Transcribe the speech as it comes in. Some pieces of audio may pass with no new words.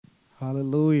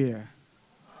Hallelujah.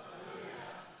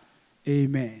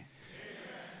 Amen.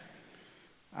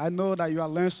 I know that you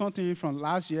have learned something from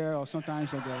last year or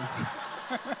sometimes ago.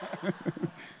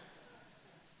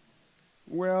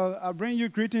 Well, I bring you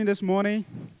greeting this morning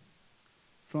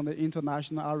from the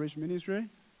International Outreach Ministry,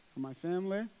 from my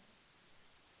family.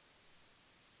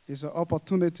 It's an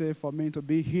opportunity for me to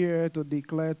be here to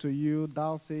declare to you,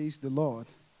 thou says the Lord.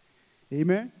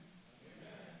 Amen? Amen.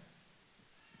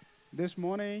 This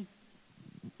morning,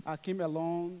 I came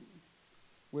along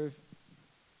with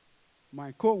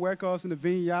my co-workers in the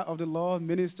vineyard of the Lord,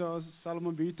 Minister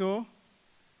Solomon Bito,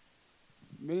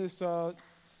 Minister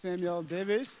Samuel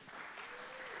Davis,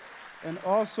 and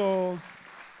also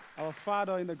our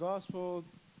father in the gospel,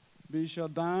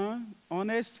 Bishop Dan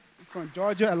Honest from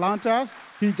Georgia, Atlanta.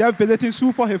 He just visiting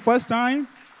Sioux for his first time.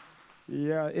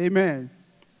 Yeah, amen.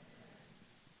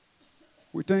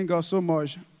 We thank God so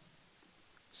much.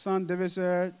 Son David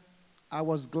said, I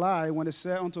was glad when they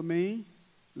said unto me,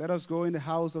 let us go in the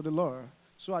house of the Lord.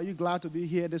 So are you glad to be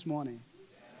here this morning?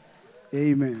 Yes.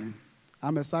 Amen.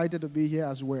 I'm excited to be here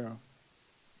as well.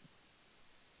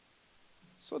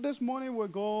 So this morning we'll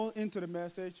go into the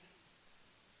message.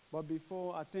 But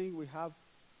before, I think we have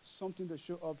something to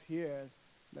show up here,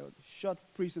 the short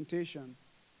presentation.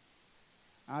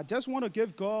 I just want to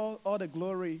give God all the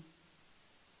glory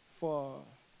for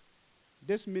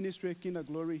this ministry, King of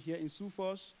Glory, here in Sioux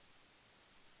Falls.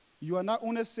 You are not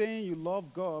only saying you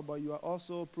love God, but you are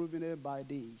also proving it by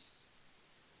this.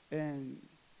 And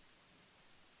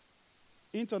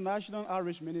International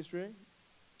Outreach Ministry,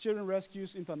 Children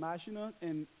Rescues International,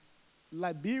 and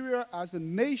Liberia as a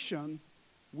nation,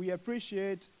 we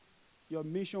appreciate your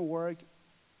mission work,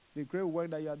 the great work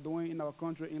that you are doing in our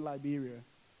country in Liberia.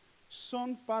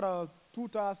 Some part of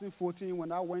 2014,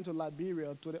 when I went to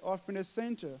Liberia to the orphanage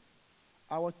center,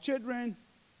 our children,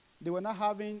 they were not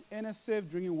having any safe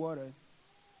drinking water.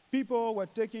 People were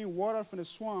taking water from the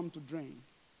swamp to drink.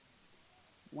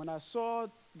 When I saw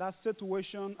that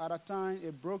situation at a time,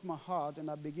 it broke my heart, and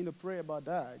I began to pray about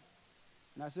that.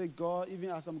 And I said, God,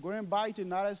 even as I'm going back to the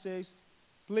United States,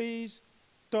 please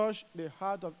touch the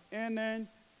heart of any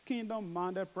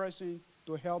kingdom-minded person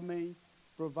to help me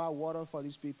provide water for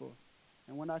these people.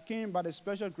 And when I came by the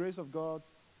special grace of God,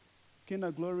 King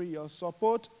of Glory, your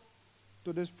support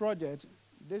to this project,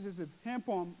 this is a hand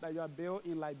pump that you have built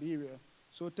in Liberia.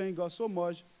 So thank God so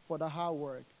much for the hard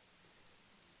work.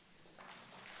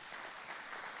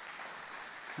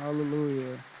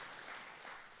 Hallelujah.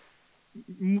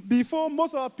 Before,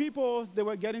 most of our people, they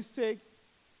were getting sick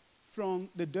from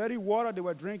the dirty water they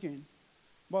were drinking.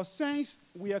 But since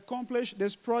we accomplished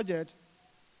this project,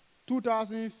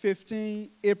 2015,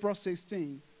 April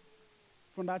 16,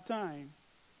 from that time,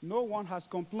 no one has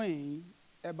complained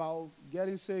about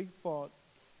getting sick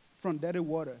from dirty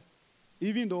water,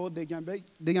 even though they can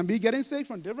be getting sick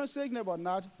from different sickness, but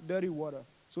not dirty water.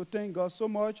 So thank God so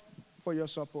much for your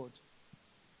support.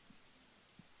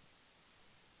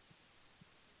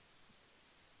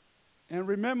 And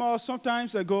remember, some time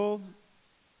ago,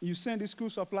 you sent the school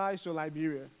supplies to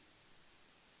Liberia.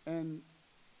 And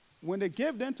when they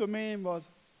gave them to me, but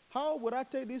how would I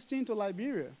take this thing to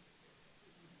Liberia?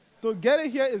 To get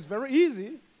it here is very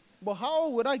easy, but how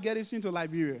would I get this thing to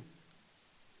Liberia?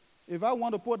 If I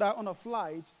want to put that on a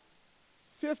flight,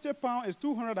 50 pounds is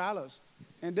 $200.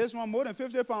 And this one more than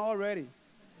 50 pounds already.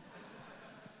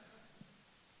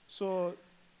 So,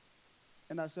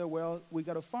 and I said, well, we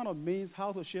got to find a means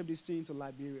how to ship this thing to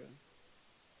Liberia.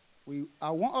 I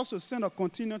want us to send a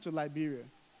container to Liberia.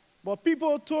 But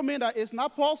people told me that it's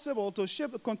not possible to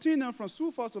ship a container from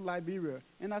Sioux Falls to Liberia.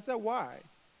 And I said, why?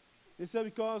 They said,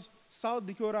 because South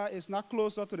Dakota is not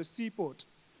closer to the seaport,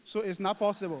 so it's not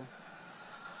possible.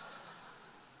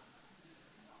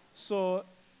 So,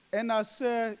 and I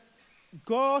said,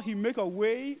 God, he make a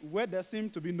way where there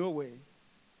seems to be no way.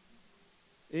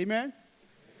 Amen?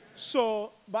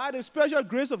 So, by the special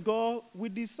grace of God, we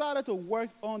decided to work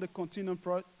on the container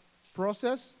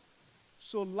process.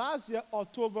 So last year,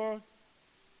 October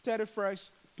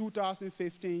 31st,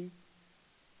 2015,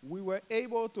 we were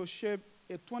able to ship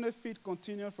a 20-feet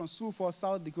container from Sioux Falls,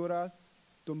 South Dakota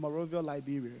to Monrovia,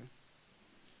 Liberia.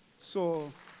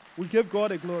 So we give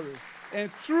God the glory. And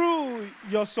through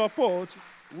your support,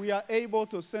 we are able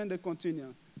to send the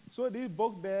container. So these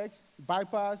book bags,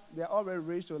 bypass, they're already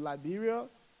reached to Liberia.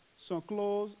 Some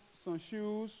clothes, some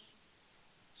shoes,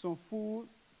 some food,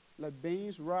 like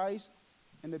beans, rice,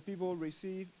 and the people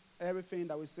receive everything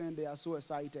that we send. They are so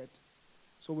excited.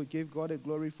 So we give God the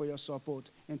glory for your support.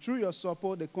 And through your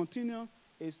support, the container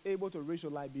is able to reach to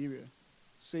Liberia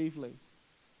safely.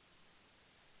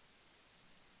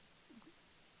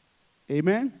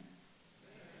 Amen?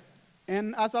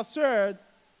 And as I said,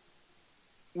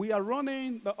 we are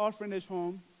running the orphanage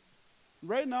home.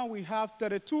 Right now, we have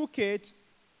 32 kids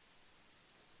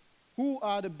who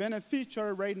are the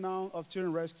beneficiary right now of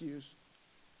Children Rescues.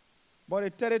 But the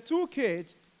 32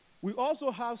 kids, we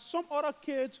also have some other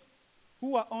kids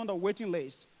who are on the waiting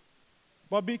list.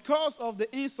 But because of the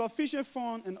insufficient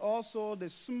fund and also the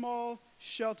small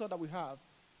shelter that we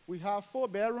have 4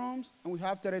 bedrooms and we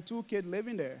have 32 kids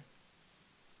living there.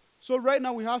 So right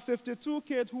now we have 52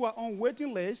 kids who are on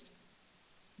waiting list,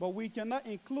 but we cannot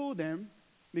include them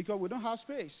because we don't have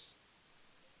space.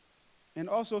 And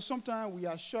also sometimes we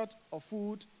are short of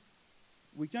food.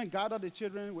 We can't gather the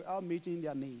children without meeting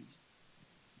their needs.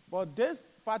 But this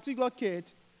particular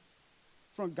kid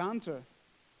from Gunter,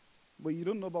 but you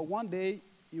don't know, but one day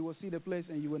you will see the place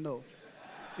and you will know.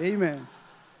 Amen.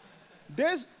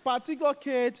 This particular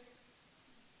kid,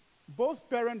 both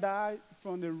parents died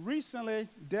from the recently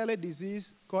deadly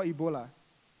disease called Ebola.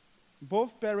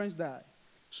 Both parents died.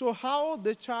 So how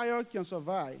the child can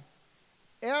survive?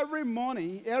 Every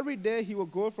morning, every day, he will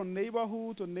go from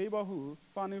neighborhood to neighborhood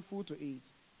finding food to eat.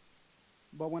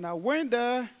 But when I went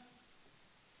there,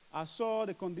 I saw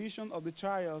the condition of the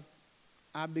child.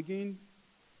 I began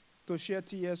to shed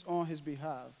tears on his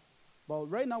behalf. But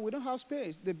right now, we don't have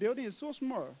space. The building is so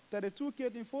small, 32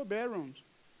 kids in 4 bedrooms.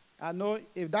 I know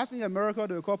if that's in America,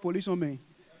 they will call police on me.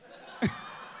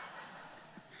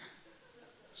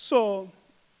 So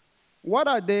what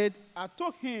I did, I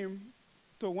took him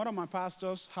to one of my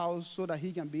pastor's house so that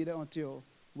he can be there until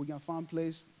we can find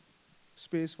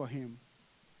space for him.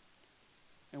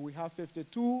 And we have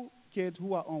 52 kids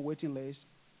who are on waiting list.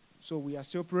 So we are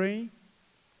still praying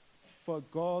for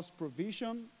God's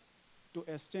provision to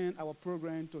extend our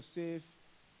program to save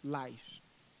lives.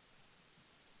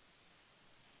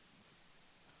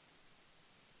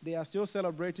 They are still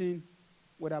celebrating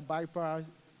with a bypass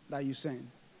that you sent.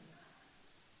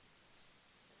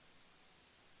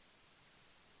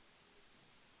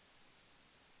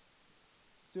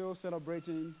 Still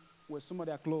celebrating with some of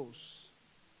their clothes.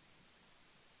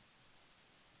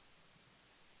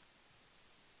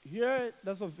 Here,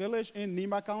 there's a village in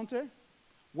Nima County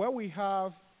where we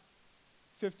have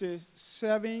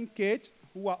 57 kids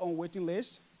who are on waiting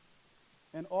list.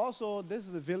 And also, this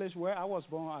is the village where I was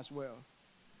born as well.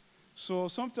 So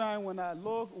sometimes when I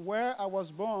look where I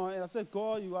was born, and I say,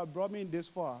 God, you have brought me this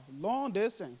far, long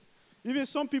distance. Even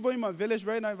some people in my village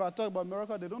right now, if I talk about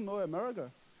America, they don't know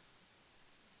America.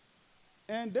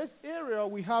 And this area,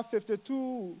 we have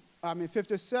 57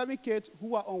 kids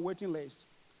who are on waiting list.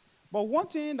 But one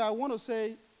thing that I want to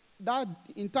say, that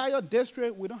entire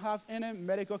district, we don't have any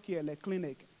medical care, like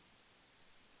clinic.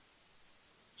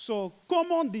 So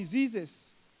common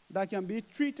diseases that can be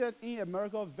treated in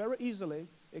America very easily,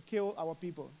 it kill our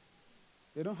people.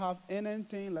 They don't have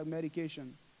anything like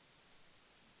medication.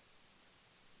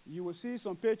 You will see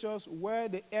some pictures where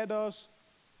the elders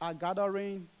are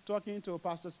gathering, talking to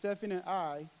Pastor Stephen and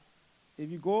I. If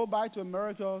you go back to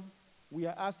America, we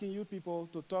are asking you people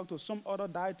to talk to some other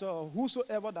doctor or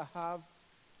whosoever that have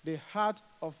the heart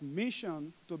of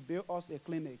mission to build us a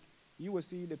clinic. You will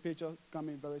see the picture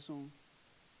coming very soon.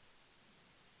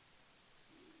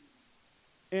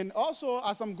 And also,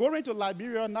 as I'm going to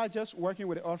Liberia, not just working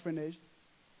with the orphanage,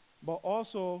 but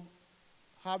also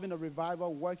having a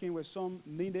revival, working with some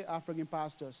needy African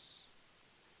pastors.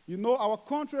 You know, our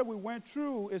country, we went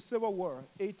through a civil war,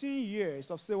 18 years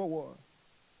of civil war.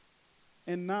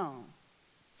 And now,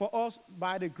 for us,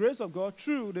 by the grace of God,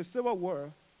 through the civil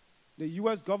war, the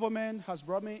U.S. government has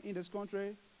brought me in this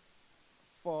country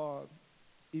for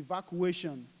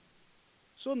evacuation.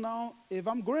 So now, if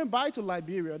I'm going back to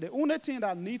Liberia, the only thing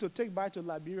that I need to take back to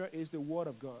Liberia is the Word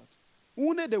of God.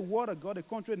 Only the Word of God the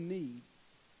country needs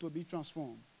to be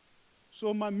transformed.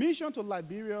 So my mission to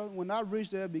Liberia, when I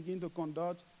reach there, begin to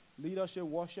conduct leadership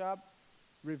workshop,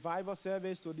 revival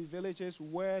service to the villages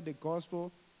where the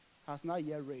gospel has not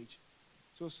yet reached.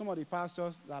 So some of the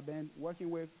pastors that I've been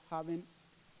working with, having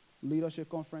leadership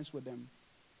conference with them.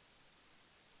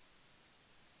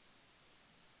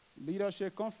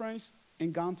 Leadership conference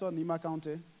in Gunter, Nima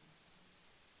County.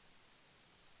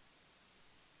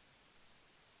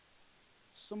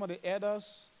 Some of the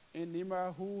elders in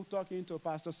Nima who talking to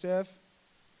Pastor Steph,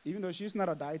 even though she's not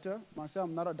a doctor, myself,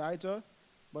 I'm not a doctor,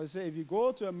 but they say if you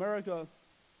go to America,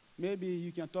 maybe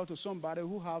you can talk to somebody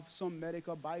who have some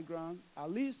medical background.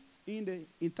 At least in the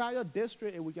entire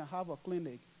district, and we can have a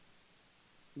clinic.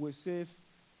 We save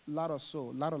a lot of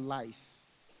soul, a lot of life.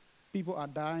 People are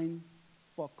dying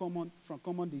from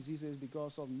common diseases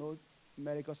because of no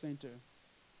medical center.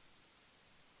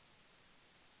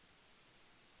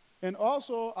 And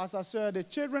also, as I said, the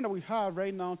children that we have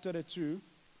right now, 32,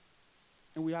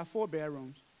 and we have 4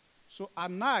 bedrooms. So at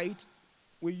night,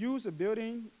 we use the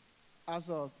building as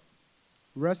a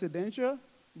residential,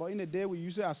 but in the day we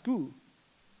use it as school.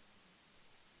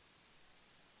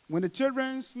 When the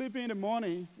children sleep in the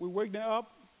morning, we wake them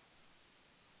up,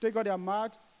 take out their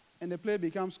mat, and the place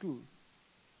becomes school.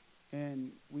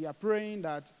 And we are praying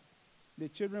that the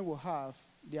children will have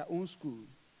their own school.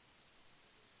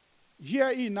 Here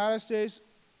in the United States,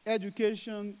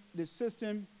 education, the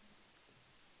system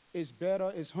is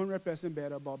better, is 100%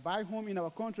 better. But back home in our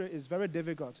country, it's very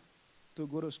difficult to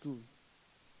go to school.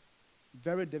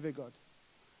 Very difficult.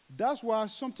 That's why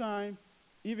sometimes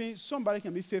even somebody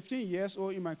can be 15 years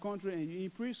old in my country and you're in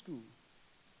preschool.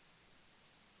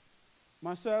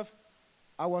 Myself,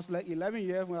 I was like 11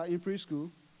 years when I was in preschool.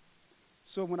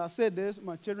 So when I say this,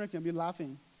 my children can be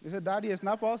laughing. They say, Daddy, it's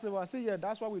not possible. I say, yeah,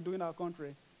 that's what we do in our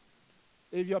country.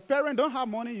 If your parents don't have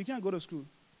money, you can't go to school.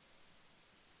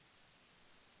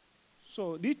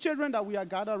 So these children that we are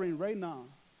gathering right now,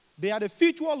 they are the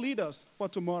future leaders for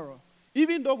tomorrow.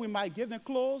 Even though we might give them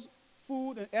clothes,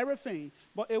 food, and everything,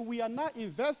 but if we are not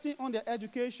investing on their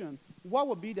education, what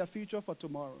will be their future for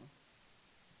tomorrow?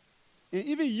 And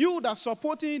even you that's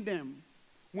supporting them,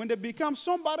 when they become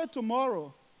somebody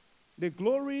tomorrow, the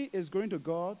glory is going to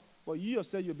God, but you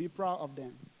yourself, you'll be proud of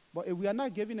them. But if we are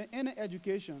not giving them any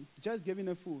education, just giving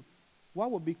them food,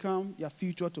 what will become their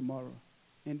future tomorrow?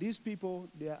 And these people,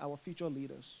 they are our future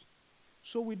leaders.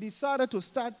 So we decided to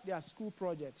start their school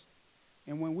project.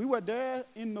 And when we were there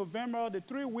in November, the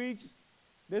 3 weeks,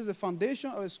 there's the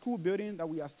foundation of a school building that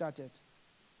we have started.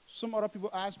 Some other people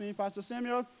asked me, Pastor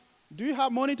Samuel, do you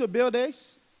have money to build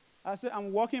this? I said,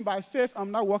 I'm walking by faith,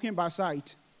 I'm not walking by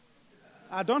sight.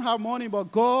 I don't have money, but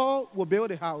God will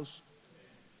build a house.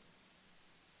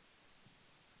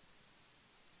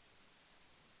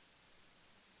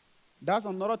 That's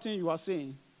another thing you are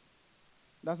saying.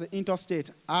 That's the interstate,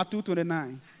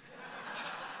 R229.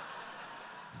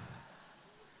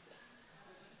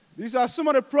 These are some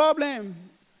of the problems,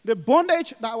 the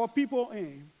bondage that our people are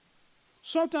in.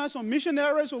 Sometimes some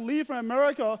missionaries will leave from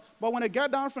America, but when they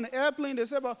get down from the airplane, they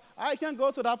say, but I can't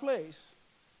go to that place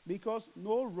because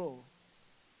no road.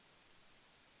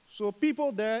 So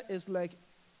people there is like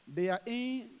they are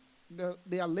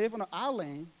living on an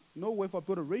island, no way for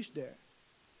people to reach there.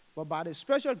 But by the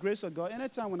special grace of God,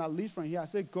 anytime when I leave from here, I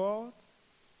say, God,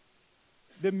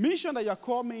 the mission that you have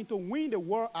called me to win the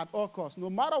world at all costs, no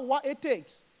matter what it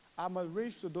takes, I must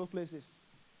reach to those places.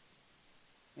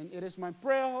 And it is my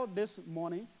prayer this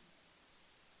morning,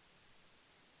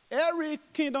 every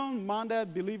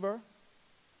kingdom-minded believer,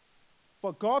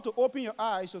 for God to open your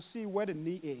eyes to see where the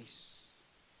need is,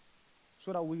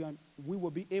 so that we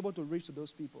will be able to reach to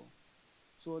those people.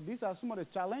 So these are some of the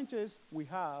challenges we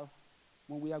have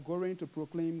when we are going to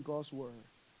proclaim God's word.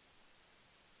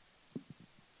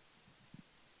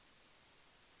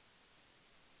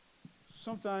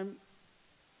 Sometimes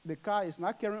the car is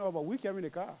not carrying over, we're carrying the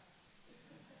car.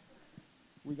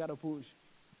 We got to push.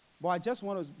 But I just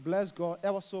want to bless God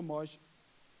ever so much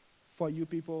for you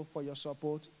people, for your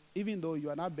support. Even though you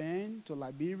are not banned to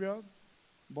Liberia,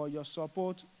 but your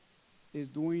support is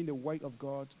doing the work of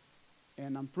God.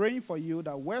 And I'm praying for you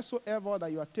that wheresoever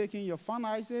that you are taking your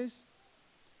finances,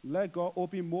 let God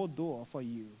open more doors for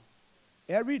you.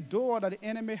 Every door that the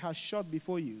enemy has shut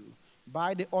before you,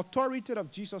 by the authority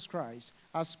of Jesus Christ,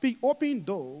 I speak open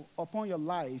door upon your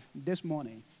life this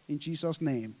morning in Jesus'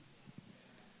 name.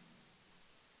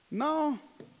 Now,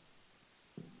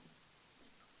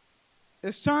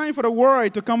 it's time for the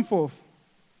word to come forth.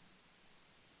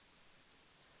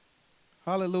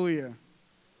 Hallelujah.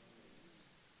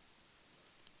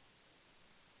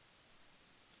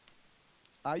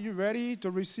 Are you ready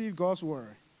to receive God's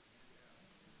word?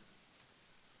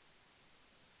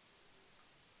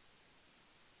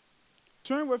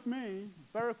 Turn with me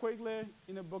very quickly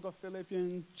in the book of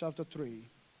Philippians chapter 3.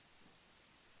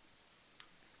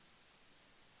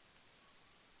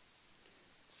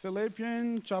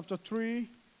 Philippians chapter 3,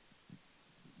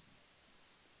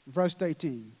 verse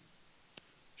 13.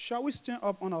 Shall we stand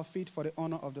up on our feet for the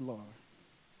honor of the Lord?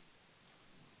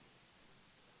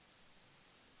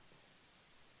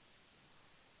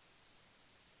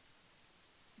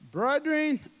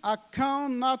 Brethren, I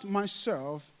count not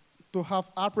myself to have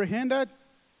apprehended,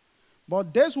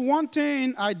 but this one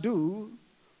thing I do,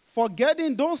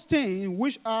 forgetting those things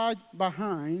which are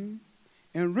behind,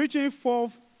 and reaching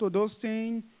forth to those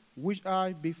things which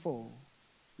are before.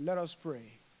 Let us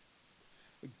pray.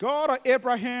 God of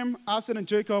Abraham, Isaac, and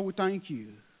Jacob, we thank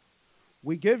you.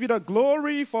 We give you the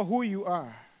glory for who you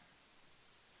are.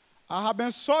 I have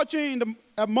been searching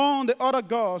among the other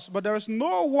gods, but there is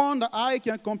no one that I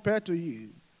can compare to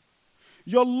you.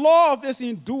 Your love is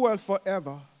endured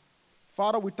forever.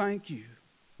 Father, we thank you.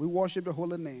 We worship your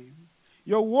holy name.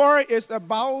 Your word is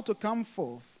about to come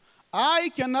forth. I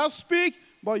cannot speak,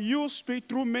 but you speak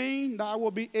through me, that I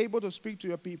will be able to speak to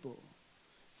your people.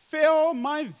 Fill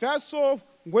my vessel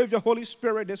with your Holy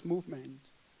Spirit this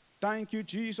movement. Thank you,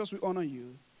 Jesus. We honor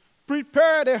you.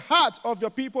 Prepare the hearts of your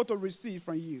people to receive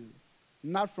from you,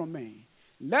 not from me.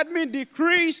 Let me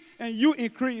decrease and you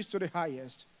increase to the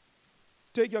highest.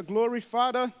 Take your glory,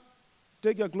 Father.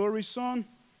 Take your glory, Son.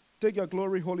 Take your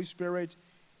glory, Holy Spirit.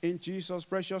 In Jesus'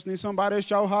 precious name. Somebody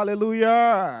shout hallelujah.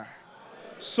 Hallelujah.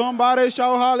 Somebody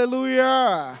shout hallelujah.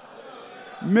 Hallelujah.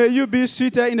 May you be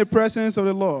seated in the presence of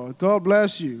the Lord. God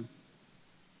bless you.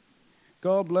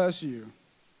 God bless you.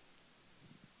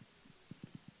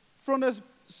 From the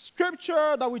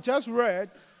scripture that we just read,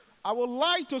 I would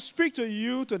like to speak to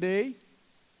you today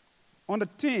on the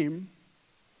theme,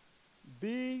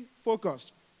 be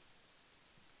focused.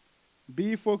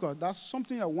 Be focused. That's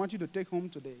something I want you to take home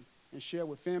today and share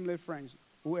with family, friends,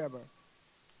 whoever.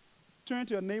 Turn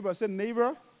to your neighbor and say,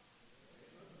 neighbor,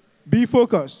 be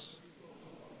focused.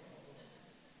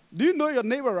 Do you know your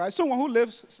neighbor, right? Someone who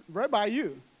lives right by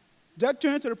you. Just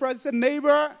turn to the person and say,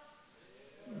 neighbor,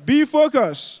 be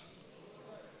focused.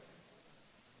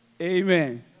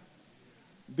 Amen.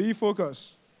 Be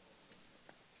focused.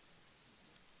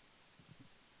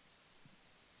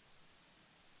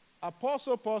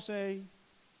 Apostle Paul said,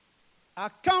 I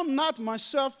count not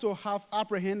myself to have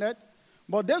apprehended,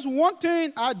 but there's one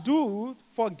thing I do,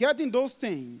 forgetting those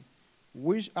things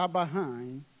which are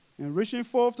behind, and reaching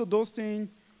forth to those things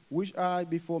which are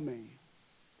before me.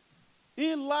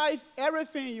 In life,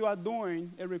 everything you are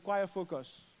doing, it requires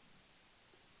focus.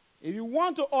 If you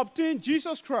want to obtain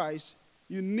Jesus Christ,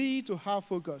 you need to have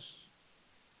focus.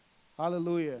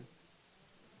 Hallelujah.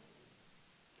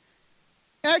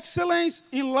 Excellence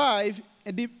in life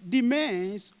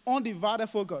demands undivided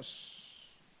focus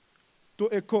to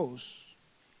a cause.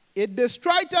 A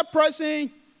distracted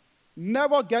person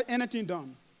never gets anything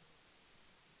done.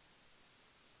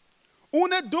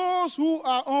 Only those who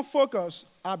are unfocused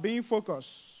are being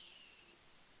focused.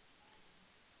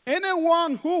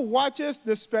 Anyone who watches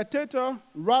the spectator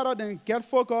rather than get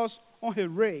focused on his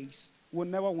race will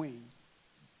never win.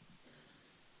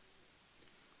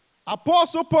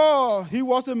 Apostle Paul, he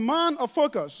was a man of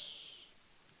focus.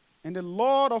 And the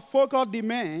Lord of focus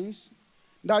demands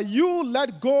that you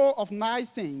let go of nice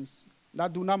things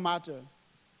that do not matter.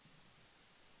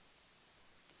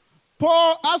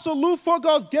 Paul's absolute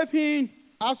focus gave him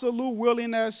absolute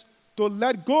willingness to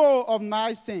let go of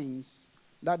nice things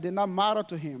that did not matter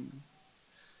to him.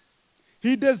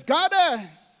 He discarded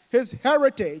his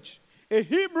heritage, a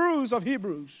Hebrews of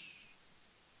Hebrews,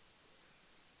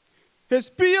 his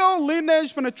pure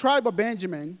lineage from the tribe of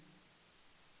Benjamin.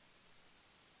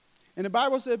 And the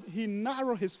Bible said he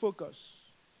narrowed his focus.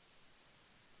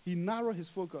 He narrowed his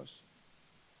focus.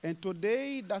 And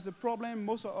today, that's the problem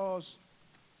most of us,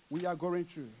 we are going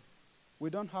through. We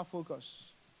don't have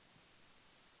focus.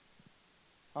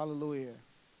 Hallelujah.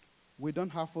 We don't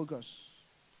have focus.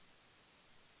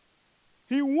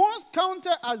 He once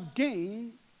counted as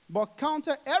gain, but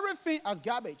counted everything as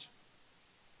garbage.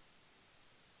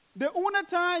 The only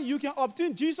time you can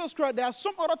obtain Jesus Christ, there are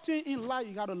some other things in life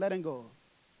you got to let him go.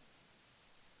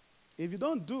 If you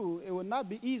don't do, it will not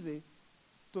be easy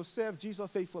to serve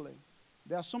Jesus faithfully.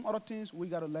 There are some other things we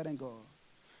got to let him go.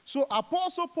 So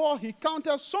Apostle Paul, he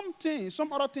counted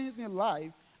some other things in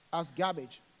life as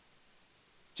garbage,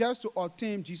 just to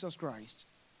obtain Jesus Christ.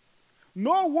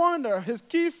 No wonder his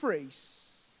key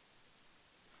phrase,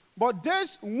 but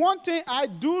this one thing I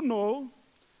do know,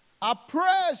 I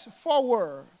press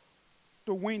forward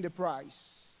to win the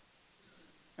prize.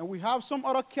 And we have some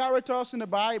other characters in the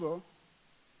Bible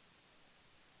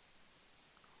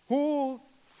who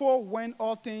forewent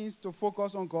all things to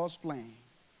focus on God's plan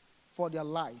for their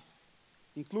life,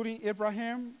 including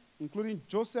Abraham, including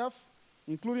Joseph,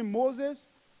 including Moses,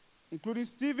 including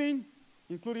Stephen,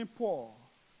 including Paul.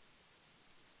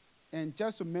 And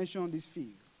just to mention this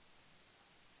few.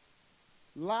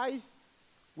 Life,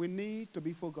 we need to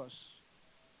be focused.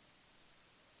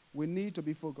 We need to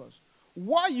be focused.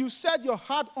 What you set your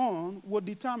heart on will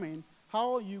determine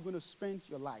how you're going to spend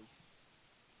your life.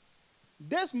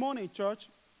 This morning, church,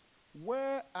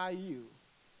 where are you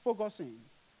focusing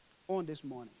on this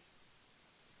morning?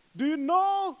 Do you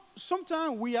know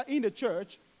sometimes we are in the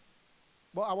church,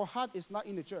 but our heart is not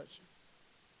in the church?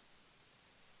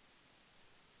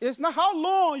 It's not how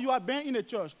long you have been in the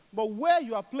church, but where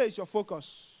you have placed your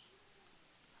focus.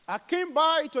 I came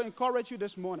by to encourage you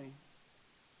this morning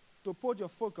to put your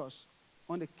focus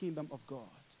on the kingdom of God,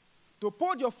 to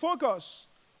put your focus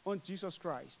on Jesus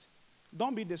Christ.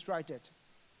 Don't be distracted.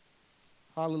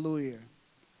 Hallelujah.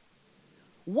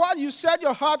 What you set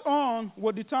your heart on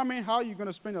will determine how you're going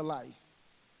to spend your life.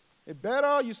 It's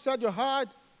better you set your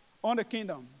heart on the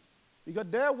kingdom, because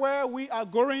there where we are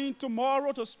going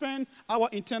tomorrow to spend our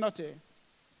eternity.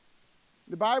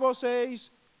 The Bible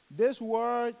says this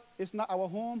world is not our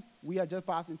home. We are just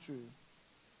passing through.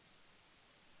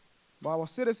 But our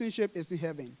citizenship is in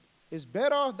heaven. It's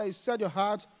better that you set your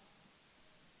heart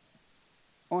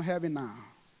on heaven now.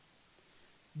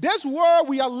 This world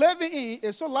we are living in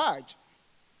is so large.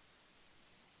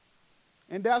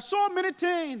 And there are so many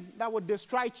things that will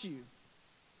distract you.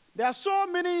 There are so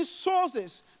many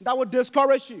sources that will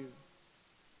discourage you.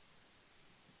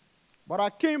 But I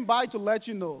came by to let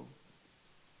you know,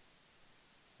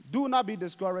 do not be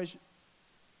discouraged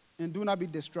and do not be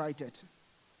distracted.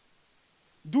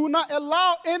 Do not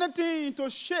allow anything to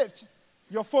shift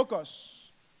your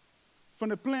focus from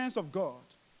the plans of God.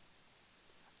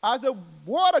 As the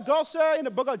word of God said in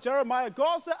the book of Jeremiah,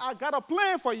 God said, I got a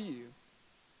plan for you.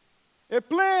 A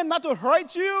plan not to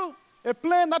hurt you, a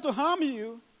plan not to harm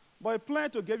you, but a plan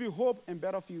to give you hope and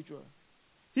better future.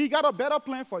 He got a better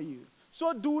plan for you.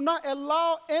 So do not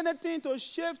allow anything to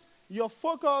shift your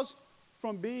focus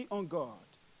from being on God.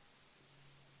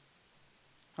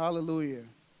 Hallelujah.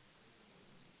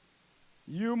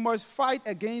 You must fight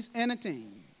against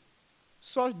anything,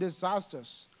 such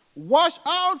disasters. Watch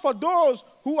out for those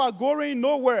who are going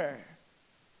nowhere,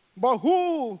 but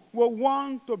who will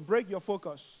want to break your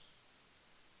focus.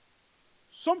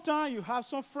 Sometimes you have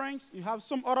some friends, you have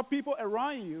some other people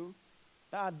around you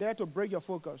that are there to break your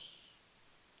focus.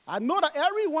 I know that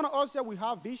every one of us here, we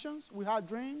have visions, we have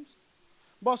dreams,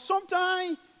 but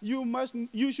sometimes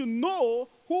you should know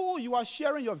who you are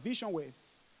sharing your vision with.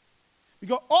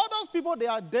 Because all those people, they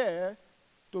are there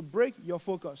to break your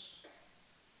focus.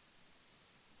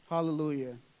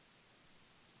 Hallelujah.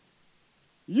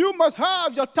 You must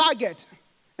have your target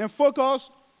and focus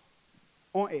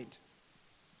on it.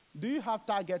 Do you have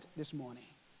target this morning?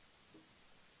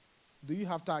 Do you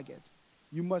have target?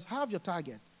 You must have your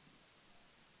target.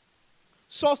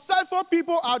 Successful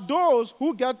people are those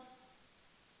who get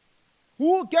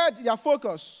their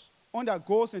focus on their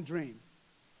goals and dreams.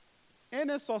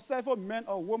 Any successful man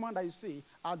or woman that you see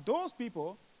are those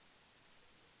people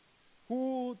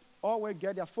who always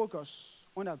get their focus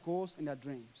on their goals and their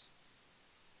dreams.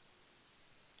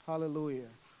 Hallelujah.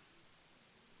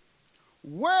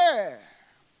 Where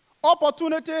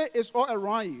opportunity is all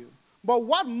around you, but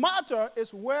what matters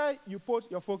is where you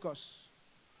put your focus.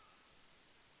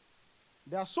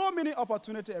 There are so many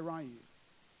opportunities around you.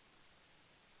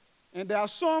 And there are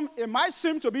some, it might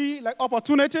seem to be like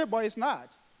opportunity, but it's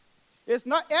not. It's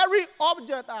not every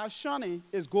object that are shining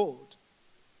is gold.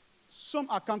 Some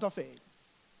are counterfeit.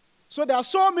 So there are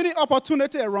so many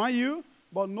opportunities around you,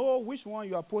 but know which one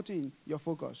you are putting your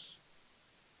focus.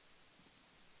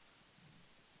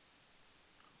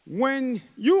 When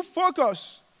you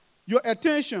focus your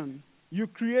attention, you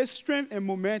create strength and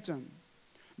momentum.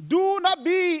 Do not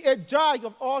be a judge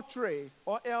of all trade,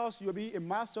 or else you'll be a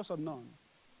master of none.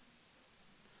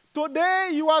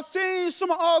 Today, you are seeing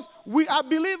some of us, we are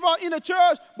believers in the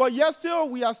church, but yet still,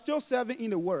 we are still serving in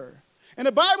the world. And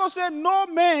the Bible said, no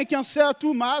man can serve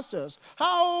two masters.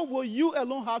 How will you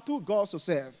alone have two gods to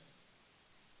serve?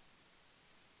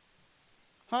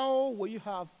 How will you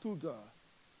have two gods?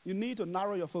 You need to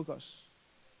narrow your focus.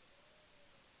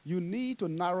 You need to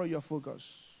narrow your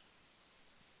focus.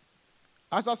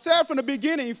 As I said from the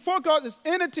beginning, focus is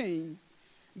anything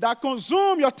that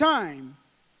consumes your time,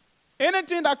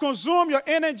 anything that consumes your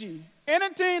energy,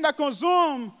 anything that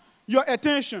consumes your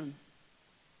attention.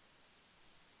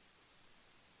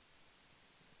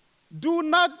 Do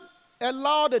not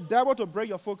allow the devil to break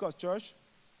your focus, church,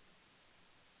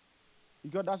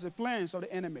 because that's the plans of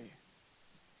the enemy.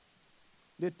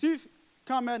 The thief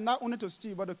cometh not only to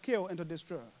steal, but to kill and to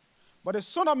destroy. But the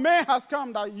Son of Man has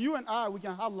come that you and I, we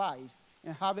can have life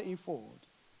and have it in full.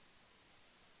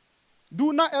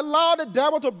 Do not allow the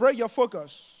devil to break your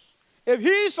focus. If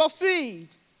he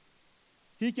succeeds,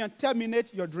 he can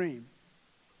terminate your dream.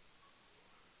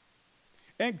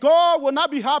 And God will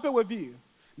not be happy with you.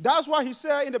 That's why he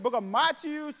said in the book of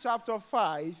Matthew chapter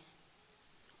 5,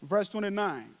 verse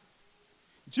 29.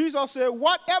 Jesus said,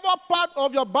 whatever part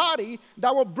of your body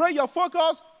that will break your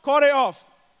focus, cut it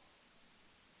off.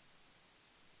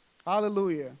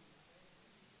 Hallelujah.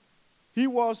 He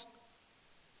was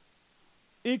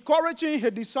encouraging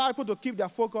his disciples to keep their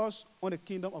focus on the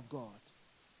kingdom of God.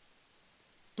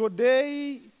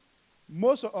 Today,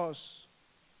 most of us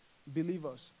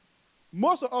believers,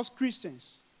 most of us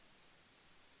Christians,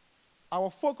 our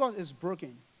focus is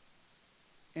broken.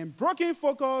 And broken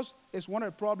focus is one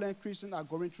of the problems Christians are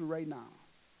going through right now.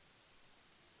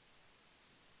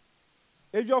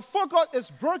 If your focus is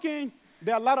broken,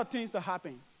 there are a lot of things that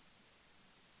happen.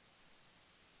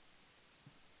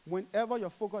 Whenever your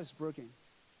focus is broken.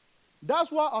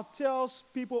 That's why I tell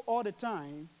people all the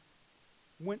time,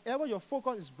 whenever your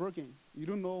focus is broken, you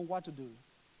don't know what to do.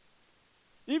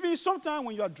 Even sometimes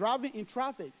when you are driving in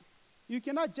traffic, you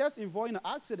cannot just avoid an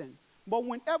accident. But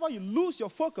whenever you lose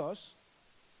your focus,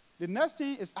 the next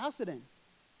thing is accident.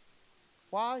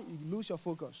 Why? You lose your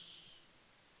focus.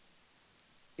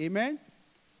 Amen?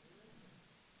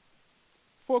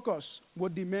 Focus will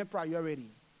demand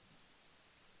priority.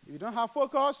 If you don't have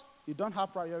focus, you don't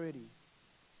have priority.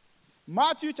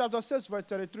 Matthew chapter 6, verse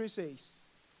 33 says,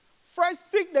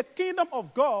 first seek the kingdom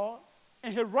of God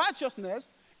and his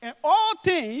righteousness, and all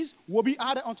things will be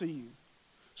added unto you.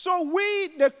 So we,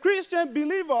 the Christian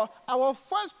believer, our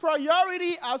first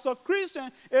priority as a Christian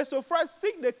is to first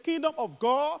seek the kingdom of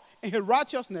God and his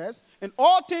righteousness, and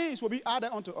all things will be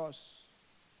added unto us.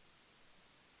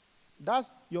 That's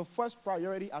your first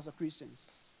priority as a Christian.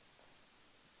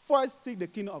 First seek the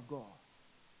kingdom of God.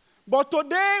 But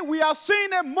today we are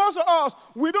seeing that most of us,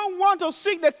 we don't want to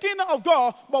seek the kingdom of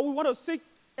God, but we want to seek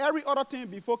every other thing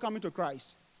before coming to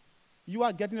Christ. You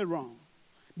are getting it wrong.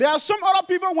 There are some other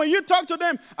people, when you talk to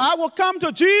them, I will come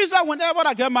to Jesus whenever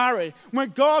I get married, when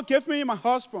God gives me my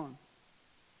husband.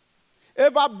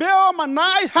 If I build my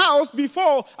nice house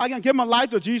before I can give my life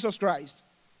to Jesus Christ.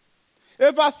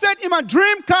 If I sit in my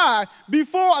dream car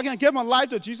before I can give my life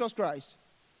to Jesus Christ.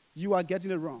 You are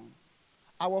getting it wrong.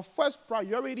 Our first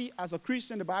priority as a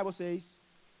Christian, the Bible says,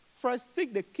 first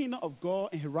seek the kingdom of God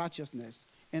and his righteousness,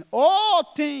 and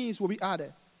all things will be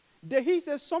added. Did he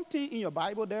say something in your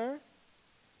Bible there?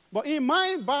 But in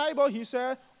my Bible, he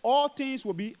said, all things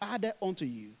will be added unto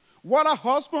you. What a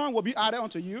husband will be added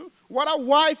unto you. What a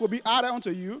wife will be added unto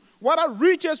you. What a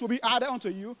riches will be added unto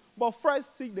you. But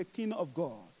first seek the kingdom of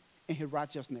God and his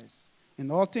righteousness,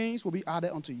 and all things will be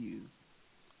added unto you.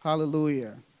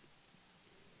 Hallelujah.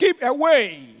 Keep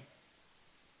away.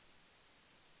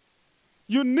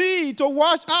 You need to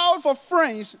watch out for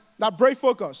friends that break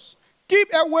focus. Keep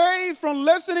away from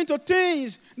listening to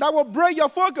things that will break your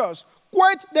focus.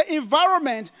 Quit the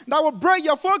environment that will break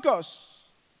your focus.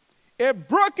 A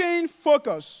broken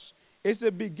focus is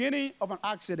the beginning of an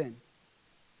accident.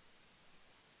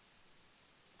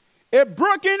 A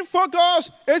broken focus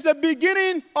is the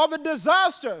beginning of a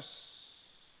disaster.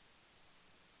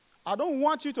 I don't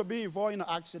want you to be involved in an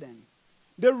accident.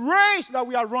 The race that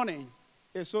we are running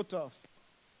is so tough.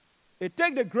 It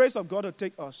takes the grace of God to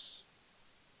take us.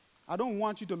 I don't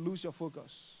want you to lose your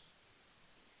focus.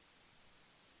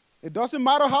 It doesn't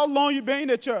matter how long you've been in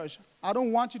the church. I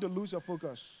don't want you to lose your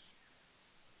focus.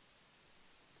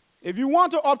 If you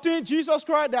want to obtain Jesus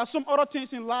Christ, there are some other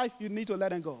things in life you need to let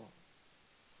them go.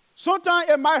 Sometimes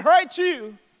it might hurt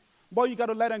you, but you got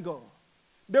to let them go.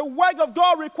 The work of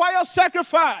God requires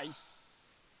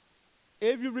sacrifice.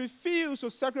 If you refuse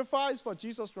to sacrifice for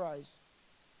Jesus Christ,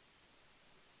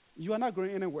 you are not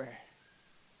going anywhere.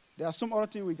 There are some other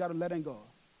things we got to let them go.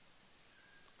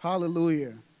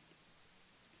 Hallelujah.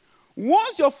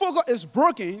 Once your focus is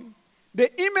broken, the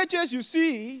images you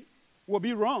see will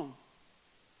be wrong.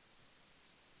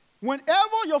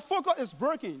 Whenever your focus is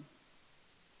broken,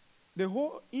 the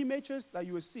whole images that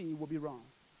you will see will be wrong.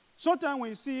 Sometimes when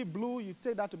you see blue, you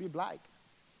take that to be black.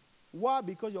 Why?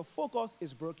 Because your focus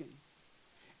is broken.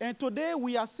 And today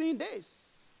we are seeing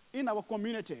this in our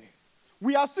community.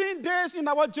 We are seeing this in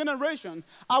our generation.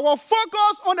 Our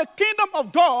focus on the kingdom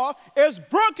of God is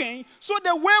broken, so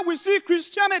the way we see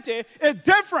Christianity is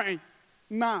different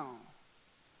now.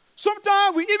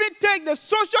 Sometimes we even take the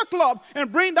social club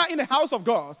and bring that in the house of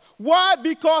God. Why?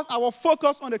 Because our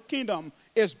focus on the kingdom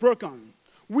is broken.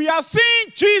 We are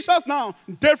seeing Jesus now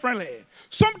differently.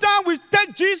 Sometimes we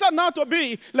take Jesus now to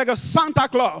be like a Santa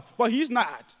Claus, but he's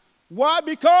not. Why?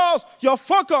 Because your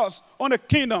focus on the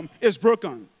kingdom is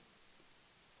broken.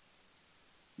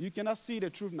 You cannot see the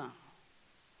truth now.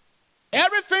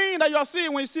 Everything that you are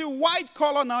seeing, when you see white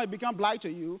color now, it becomes black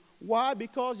to you. Why?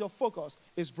 Because your focus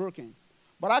is broken.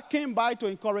 But I came by to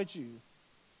encourage you.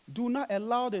 Do not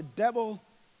allow the devil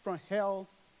from hell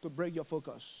to break your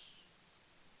focus.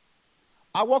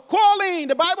 Our calling,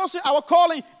 the Bible says our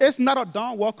calling is not a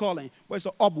downward calling, but it's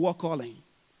an upward calling.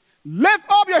 Lift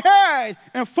up your head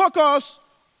and focus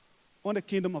on the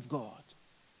kingdom of God.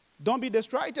 Don't be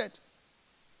distracted.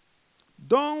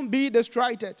 Don't be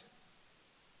distracted.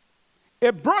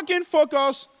 A broken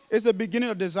focus is the beginning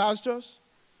of disasters.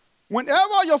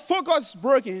 Whenever your focus is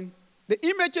broken, the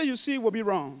images you see will be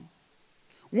wrong.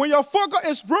 When your focus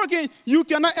is broken, you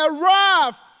cannot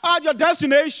arrive at your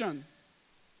destination.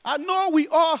 I know we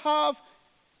all have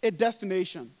a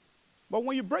destination, but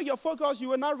when you break your focus, you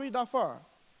will not reach that far.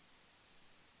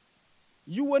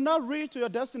 You will not reach to your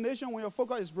destination when your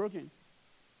focus is broken.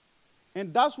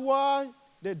 And that's why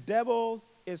the devil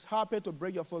is happy to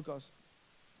break your focus,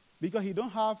 because he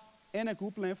don't have any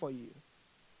good plan for you.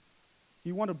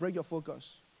 He want to break your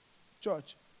focus.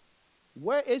 Church,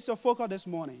 where is your focus this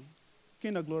morning?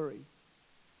 King of glory.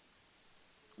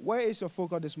 Where is your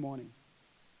focus this morning?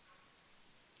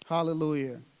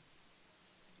 Hallelujah.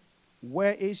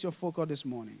 Where is your focus this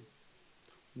morning?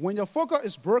 When your focus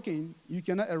is broken, you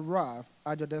cannot arrive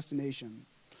at your destination.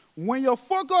 When your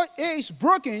focus is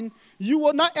broken, you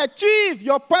will not achieve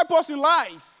your purpose in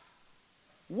life.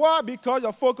 Why? Because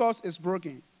your focus is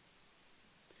broken.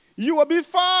 You will be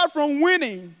far from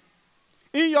winning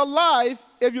in your life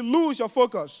if you lose your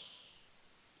focus.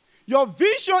 Your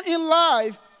vision in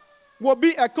life will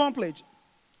be accomplished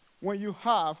when you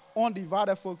have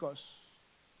undivided focus.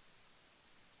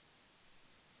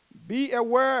 Be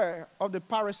aware of the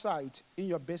parasite in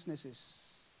your businesses.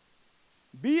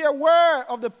 Be aware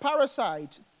of the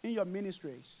parasite in your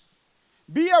ministries.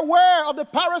 Be aware of the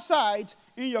parasite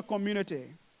in your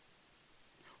community,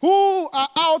 who are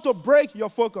out to break your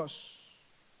focus.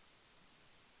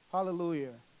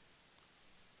 Hallelujah.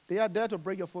 They are there to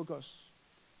break your focus.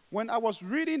 When I was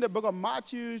reading the book of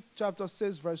Matthew chapter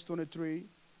 6, verse 23,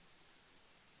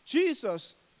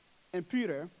 Jesus and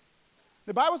Peter,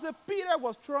 the Bible said Peter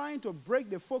was trying to break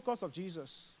the focus of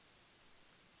Jesus.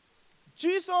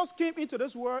 Jesus came into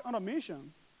this world on a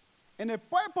mission. And the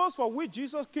purpose for which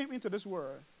Jesus came into this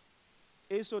world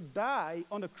is to die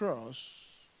on the cross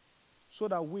so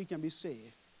that we can be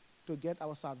saved, to get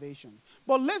our salvation.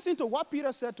 But listen to what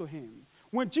Peter said to him.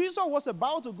 When Jesus was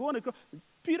about to go on the cross,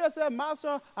 Peter said,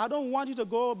 Master, I don't want you to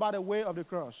go by the way of the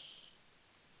cross.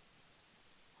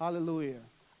 Hallelujah.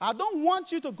 I don't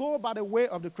want you to go by the way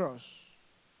of the cross.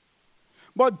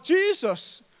 But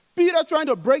Jesus, Peter trying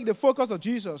to break the focus of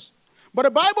Jesus. But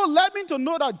the Bible led me to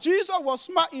know that Jesus was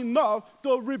smart enough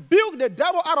to rebuke the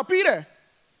devil out of Peter.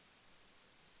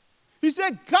 He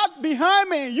said, "Get behind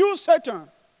me, you Satan."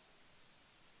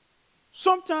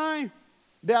 Sometimes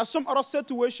there are some other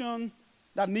situations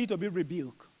that need to be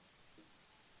rebuked,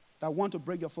 that want to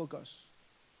break your focus.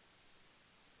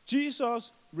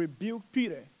 Jesus rebuked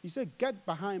Peter. He said, "Get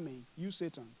behind me, you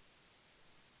Satan."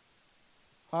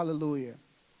 Hallelujah.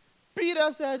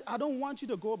 Peter said, "I don't want you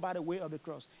to go by the way of the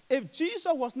cross." If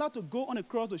Jesus was not to go on the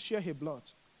cross to share his blood,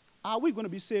 are we going to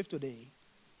be saved today?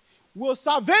 Will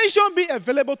salvation be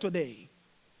available today?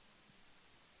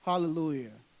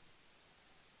 Hallelujah.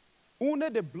 Only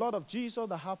the blood of Jesus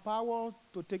that has power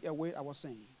to take away our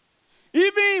sin.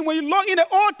 Even when you look in the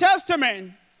Old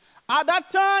Testament, at that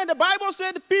time, the Bible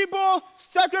said people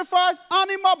sacrificed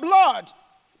animal blood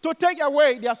to take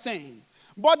away their sin.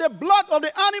 But the blood of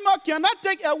the animal cannot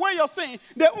take away your sin.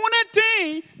 The only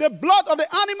thing the blood of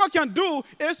the animal can do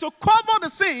is to cover the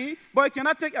sin, but it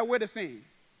cannot take away the sin.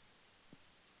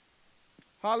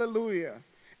 Hallelujah.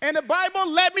 And the Bible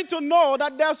led me to know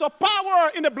that there's a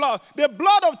power in the blood. The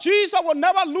blood of Jesus will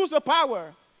never lose the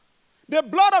power. The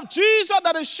blood of Jesus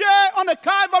that is shed on the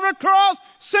Calvary cross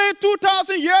saved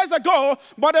 2,000 years ago,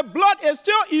 but the blood is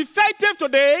still effective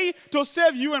today to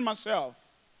save you and myself.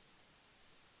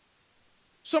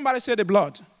 Somebody say the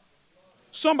blood.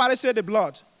 Somebody say the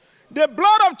blood. The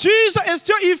blood of Jesus is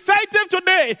still effective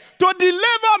today to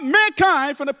deliver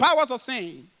mankind from the powers of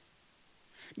sin.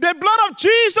 The blood of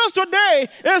Jesus today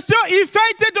is still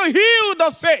effective to heal the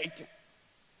sick.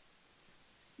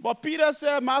 But Peter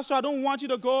said, "Master, I don't want you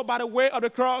to go by the way of the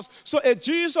cross." So if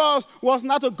Jesus was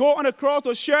not to go on the cross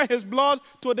to share his blood,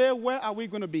 today where are we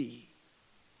going to be?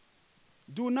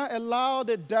 Do not allow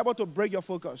the devil to break your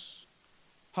focus.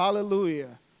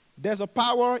 Hallelujah. There's a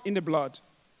power in the blood.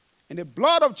 And the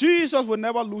blood of Jesus will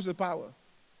never lose its power.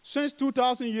 Since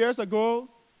 2,000 years ago,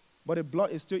 but the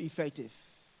blood is still effective.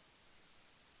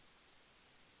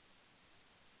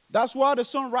 That's why the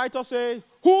songwriter says,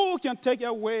 "Who can take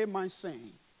away my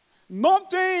sin?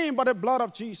 Nothing but the blood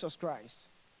of Jesus Christ."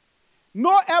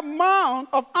 No amount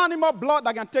of animal blood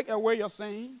that can take away your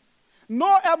sin.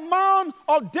 No amount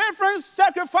of different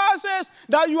sacrifices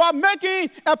that you are making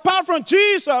apart from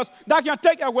Jesus that can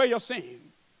take away your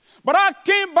sin. But I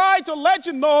came by to let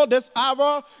you know this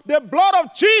hour, the blood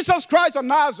of Jesus Christ of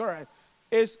Nazareth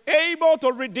is able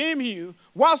to redeem you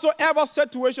whatsoever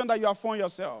situation that you have found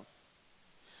yourself.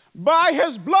 By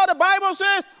his blood, the Bible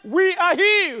says, we are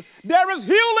healed. There is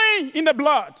healing in the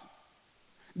blood.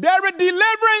 There is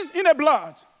deliverance in the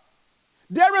blood.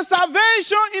 There is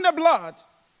salvation in the blood.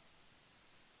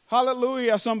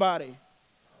 Hallelujah, somebody. Hallelujah.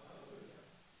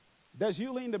 There's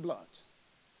healing in the blood.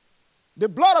 The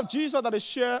blood of Jesus that is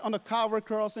shed on the Calvary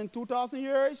cross in 2,000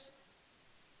 years,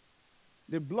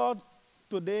 the blood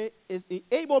today is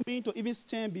enable me to even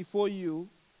stand before you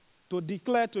to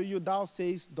declare to you, thou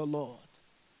says the Lord.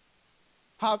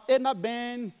 Have it not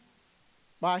been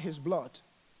by his blood,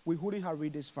 we wouldn't have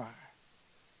reached this far.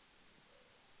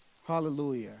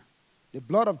 Hallelujah. The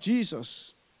blood of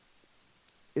Jesus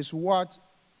is what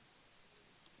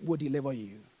will deliver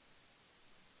you.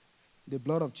 The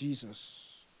blood of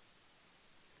Jesus.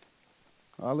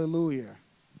 Hallelujah.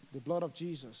 The blood of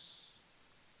Jesus.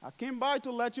 I came by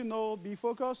to let you know, be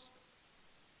focused.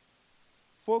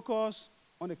 Focus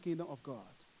on the kingdom of God.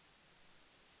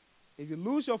 If you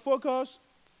lose your focus,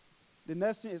 the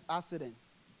next thing is accident,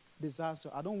 disaster.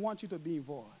 I don't want you to be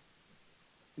involved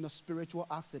in a spiritual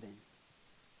accident.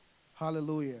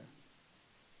 Hallelujah.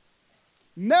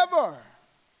 Never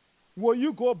will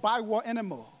you go backward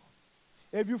anymore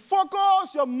if you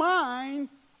focus your mind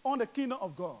on the kingdom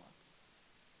of God.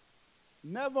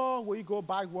 Never will you go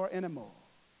backward anymore.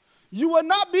 You will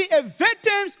not be a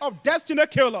victim of destiny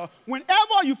killer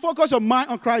whenever you focus your mind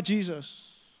on Christ Jesus.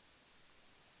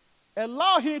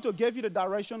 Allow him to give you the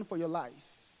direction for your life.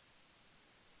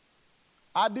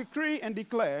 I decree and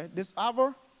declare this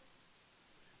hour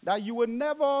that you will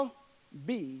never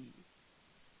be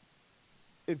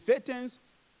a victim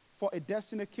for a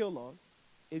destiny killer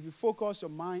if you focus your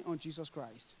mind on Jesus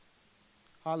Christ.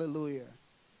 Hallelujah.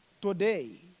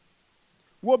 Today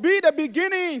will be the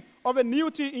beginning of a new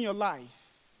thing in your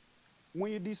life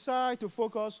when you decide to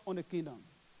focus on the kingdom.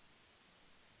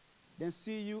 Then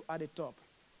see you at the top.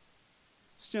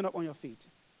 Stand up on your feet.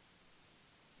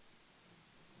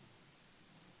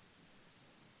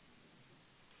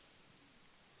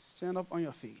 Stand up on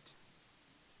your feet.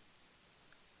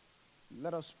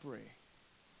 Let us pray.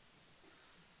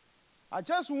 I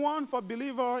just want for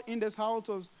believer in this house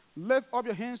to lift up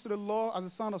your hands to the Lord as a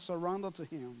sign of surrender to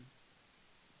him.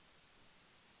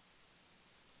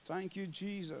 Thank you,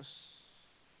 Jesus.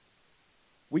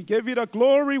 We give you the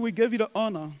glory, we give you the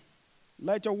honor.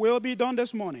 Let your will be done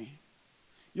this morning.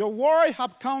 Your word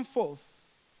have come forth.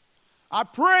 I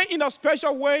pray in a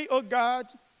special way, oh God.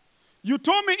 You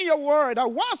told me in your word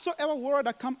that whatsoever word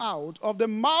that come out of the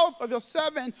mouth of your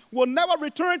servant will never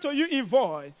return to you in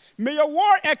void. May your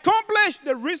word accomplish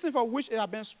the reason for which it has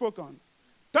been spoken.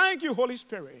 Thank you, Holy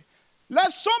Spirit.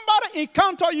 Let somebody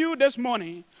encounter you this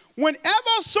morning. Whenever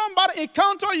somebody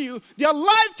encounter you, their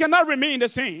life cannot remain the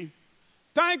same.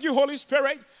 Thank you, Holy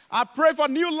Spirit. I pray for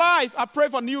new life. I pray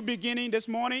for new beginning this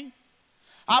morning.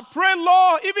 I pray,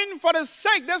 Lord, even for the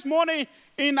sake this morning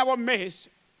in our midst.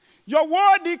 Your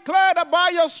word declared that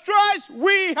by your stripes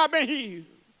we have been healed.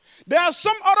 There are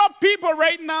some other people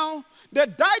right now, the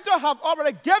doctor have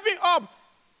already given up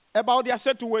about their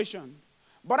situation.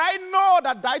 But I know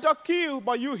that doctor killed,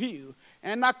 but you heal.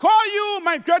 And I call you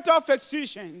my greater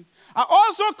physician. I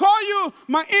also call you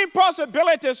my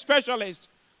impossibility specialist.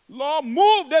 Lord,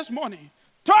 move this morning.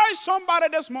 Touch somebody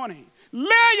this morning.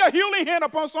 Lay your healing hand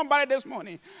upon somebody this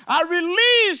morning. I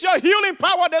release your healing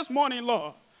power this morning,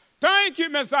 Lord. Thank you,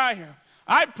 Messiah.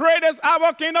 I pray this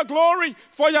hour, King of Glory,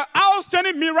 for your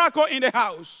outstanding miracle in the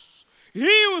house.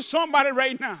 Heal somebody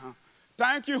right now.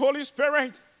 Thank you, Holy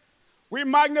Spirit. We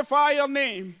magnify your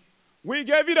name. We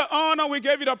give you the honor. We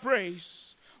give you the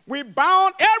praise. We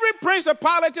bound every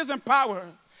principalities and power,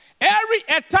 every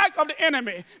attack of the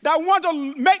enemy that want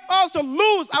to make us to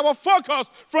lose our focus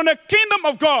from the kingdom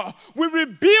of God. We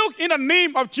rebuke in the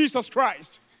name of Jesus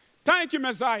Christ. Thank you,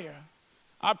 Messiah.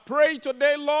 I pray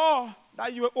today, Lord,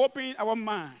 that you will open our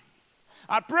mind.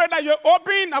 I pray that you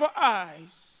open our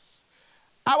eyes.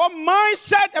 Our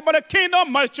mindset about the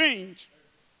kingdom must change.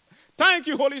 Thank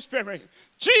you, Holy Spirit.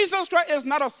 Jesus Christ is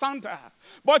not a Santa,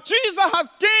 but Jesus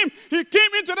he came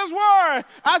into this world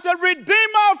as a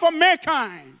redeemer for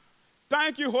mankind.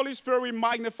 Thank you, Holy Spirit. We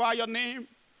magnify your name.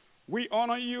 We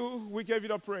honor you. We give you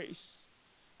the praise.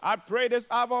 I pray this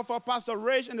hour for Pastor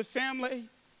Rich and the family.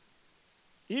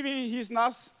 Even he's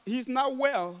not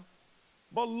well.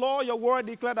 But Lord, your word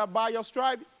declared that by your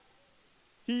stripe,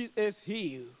 he is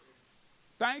healed.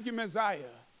 Thank you, Messiah.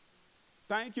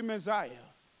 Thank you, Messiah.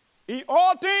 In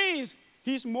all things,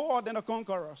 he's more than a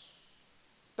conqueror.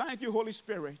 Thank you, Holy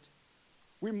Spirit.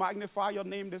 We magnify your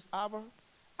name this hour.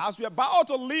 As we are about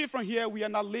to leave from here, we are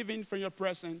not leaving from your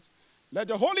presence. Let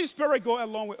the Holy Spirit go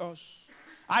along with us.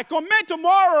 I commit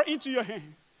tomorrow into your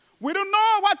hand. We don't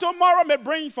know what tomorrow may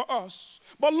bring for us.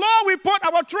 But Lord, we put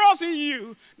our trust in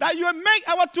you, that you will make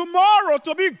our tomorrow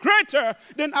to be greater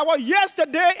than our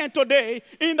yesterday and today,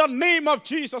 in the name of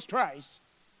Jesus Christ.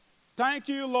 Thank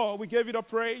you, Lord. We give you the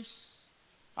praise.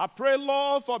 I pray,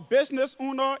 Lord, for business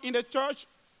owner in the church,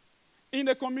 in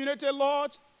the community,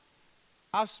 Lord.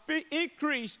 I speak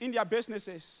increase in their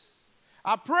businesses.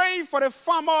 I pray for the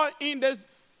farmer in this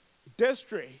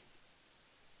district.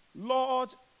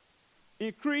 Lord,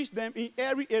 increase them in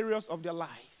every areas of their life.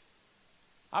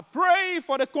 I pray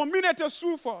for the community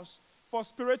suffers for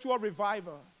spiritual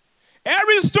revival.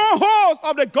 Every stronghold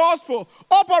of the gospel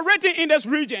operating in this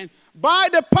region by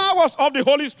the powers of the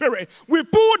Holy Spirit, we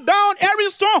pull down every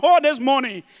stronghold this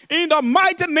morning in the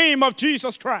mighty name of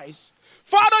Jesus Christ.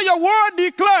 Father, your word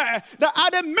declares that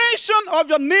at the mention of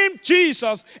your name,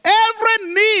 Jesus,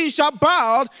 every knee shall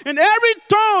bow and every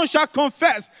tongue shall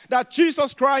confess that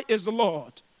Jesus Christ is the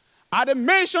Lord. At the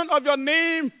mention of your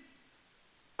name,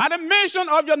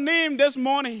 this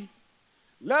morning,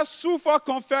 let Sufa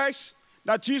confess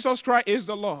that Jesus Christ is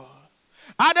the Lord.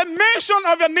 At the mention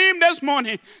of your name this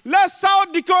morning, let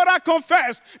South Dakota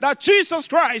confess that Jesus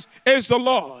Christ is the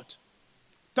Lord.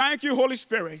 Thank you, Holy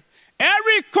Spirit.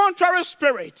 Every contrary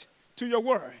spirit to your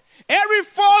word, every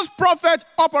false prophet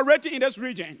operating in this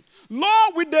region,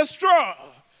 Lord, we destroy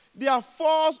their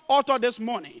false altar this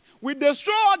morning. We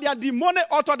destroy their demonic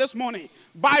altar this morning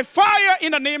by fire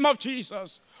in the name of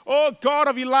Jesus. Oh God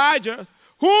of Elijah,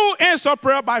 who answer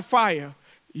prayer by fire,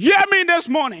 hear me this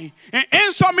morning and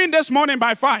answer me this morning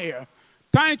by fire.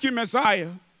 Thank you, Messiah.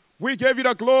 We give you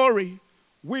the glory.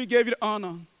 We give you the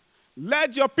honor.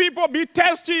 Let your people be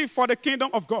thirsty for the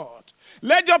kingdom of God.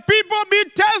 Let your people be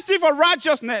thirsty for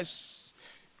righteousness.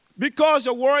 Because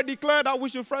your word declared that we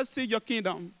should first seek your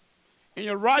kingdom and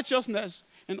your righteousness,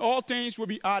 and all things will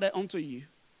be added unto you.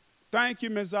 Thank you,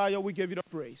 Messiah. We give you the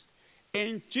praise.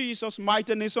 In Jesus'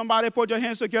 mighty name, somebody put your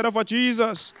hands together for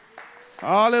Jesus.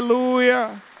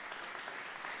 Hallelujah.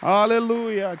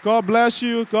 Hallelujah. God bless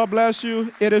you. God bless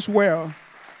you. It is well.